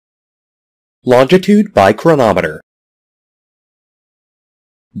Longitude by chronometer.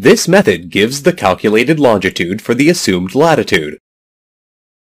 This method gives the calculated longitude for the assumed latitude.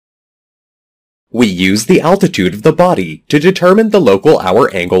 We use the altitude of the body to determine the local hour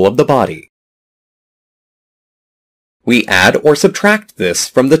angle of the body. We add or subtract this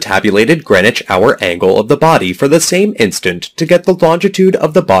from the tabulated Greenwich hour angle of the body for the same instant to get the longitude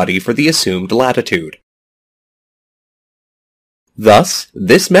of the body for the assumed latitude. Thus,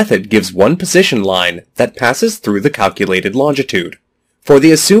 this method gives one position line that passes through the calculated longitude, for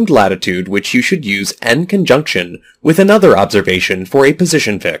the assumed latitude which you should use in conjunction with another observation for a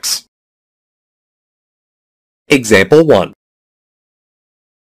position fix. Example 1.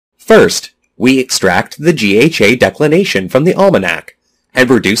 First, we extract the GHA declination from the almanac and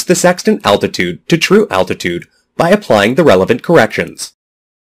reduce the sextant altitude to true altitude by applying the relevant corrections.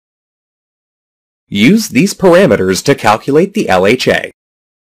 Use these parameters to calculate the LHA.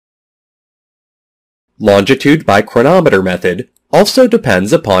 Longitude by chronometer method also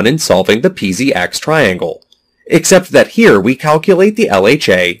depends upon solving the PZX triangle, except that here we calculate the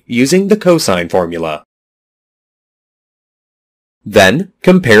LHA using the cosine formula. Then,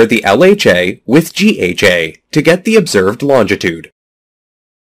 compare the LHA with GHA to get the observed longitude.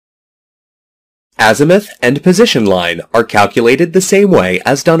 Azimuth and position line are calculated the same way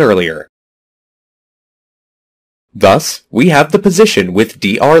as done earlier. Thus, we have the position with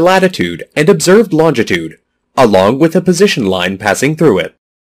dr latitude and observed longitude, along with a position line passing through it.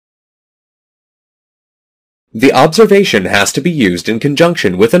 The observation has to be used in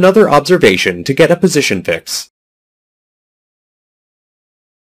conjunction with another observation to get a position fix.